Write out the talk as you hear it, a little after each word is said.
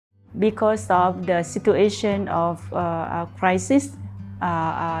Because of the situation of crisis,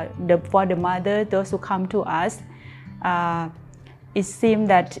 for the mother, those who come to us, it seems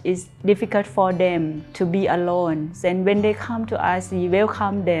that it's difficult for them to be alone. And when they come to us, we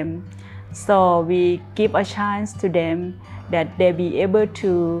welcome them. So we give a chance to them that they be able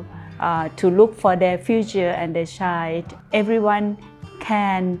to look for their future and their child. Everyone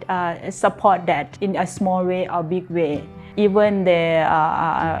can support that in a small way or big way. Even they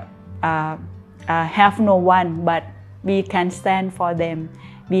have no one, but we can stand for them.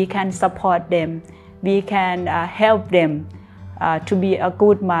 We can support them. We can help them to be a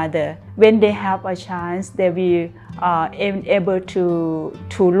good mother. When they have a chance, they will able to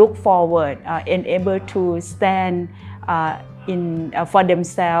look forward and able to stand for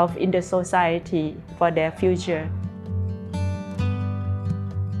themselves in the society for their future.